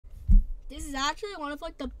This is actually one of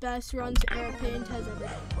like the best runs Airpaint has ever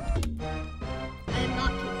done. I am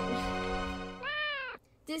not kidding.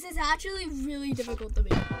 This is actually really difficult to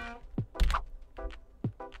beat.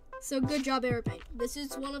 So good job, Airpaint. This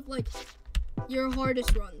is one of like your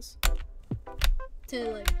hardest runs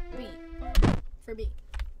to like beat for me.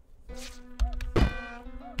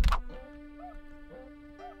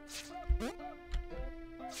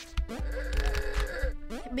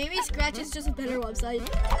 Maybe Scratch is just a better website.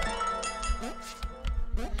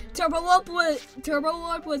 Turbo Warp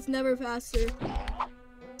was never faster.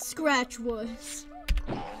 Scratch was.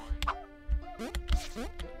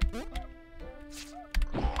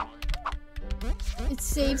 It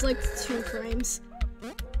saves like 2 frames.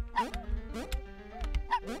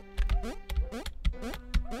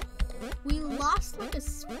 We lost like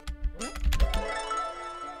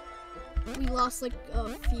a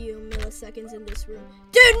few milliseconds in this room.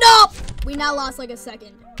 Dude, no! We now lost like a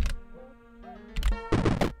second.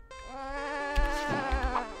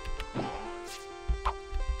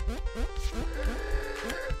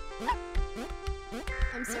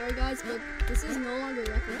 I'm sorry guys, but this is no longer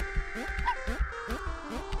record.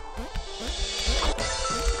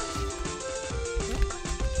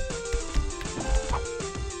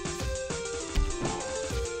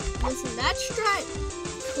 Listen, that strat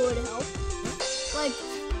could help. Like,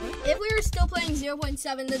 if we were still playing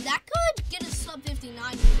 0.7, then that could get us sub 59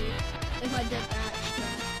 maybe. If I did that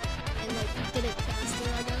strat. And like, did it faster,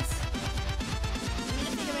 I guess. I mean,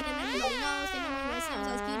 think of it, and everybody knows. They know my songs,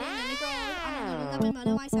 I was kidding, and they grow. I don't know nothing, but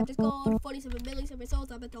my sap just gold. 47 billion, 7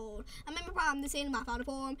 souls, I've been told. I remember problem, this ain't in my final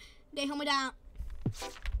form. They hold me down.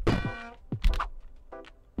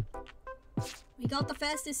 We got the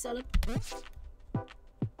fastest setup.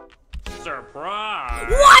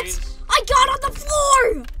 Surprise! What? I got on the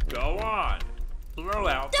floor! Go on. Blow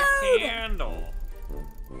out Dude! the candle.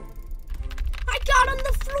 I got on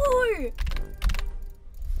the floor!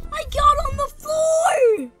 I got on the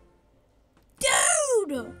floor!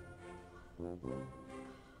 Dude!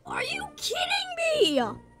 Are you kidding me?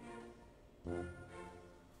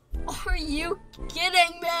 Are you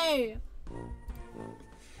kidding me?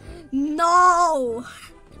 No!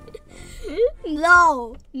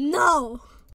 No! No!